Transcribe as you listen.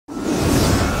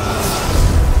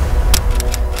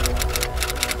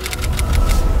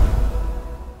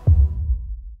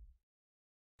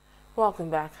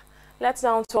Welcome back. Let's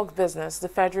now talk business. The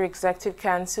Federal Executive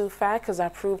Council FEC has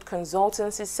approved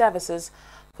consultancy services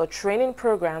for training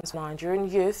programs for Nigerian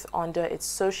youth under its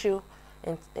social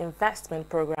investment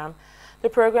program. The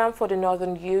program for the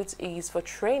northern youth is for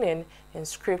training in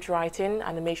script writing,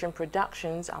 animation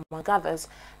productions, among others,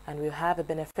 and will have a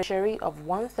beneficiary of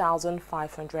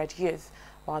 1,500 youth,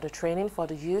 while the training for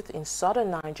the youth in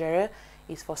southern Nigeria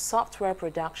is for software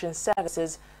production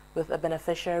services with a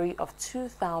beneficiary of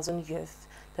 2,000 youth.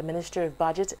 The Ministry of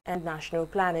Budget and National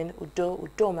Planning, Udo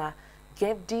Udoma,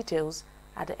 gave details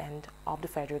at the end of the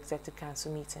Federal Executive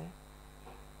Council meeting.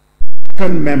 The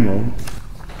memo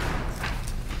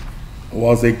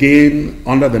was again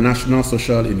under the National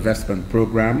Social Investment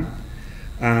Program,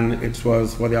 and it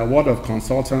was for the award of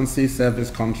consultancy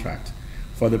service contract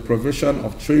for the provision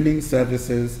of training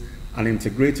services and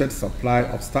integrated supply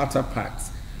of starter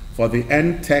packs for the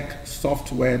N-Tech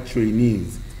software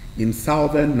trainees in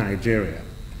southern Nigeria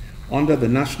under the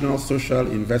National Social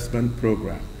Investment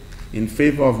Program in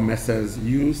favor of Messrs.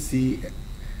 UCS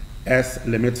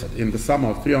Limited in the sum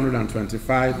of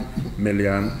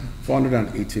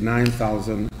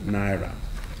 325,489,000 naira.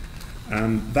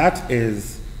 And that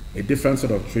is a different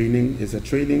sort of training. It's a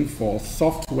training for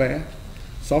software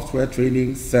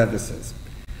training services.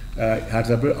 It has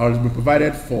been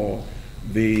provided for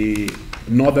the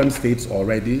northern states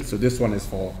already, so this one is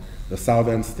for the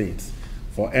southern states,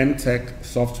 for N-Tech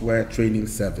software training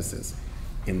services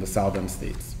in the southern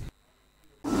states.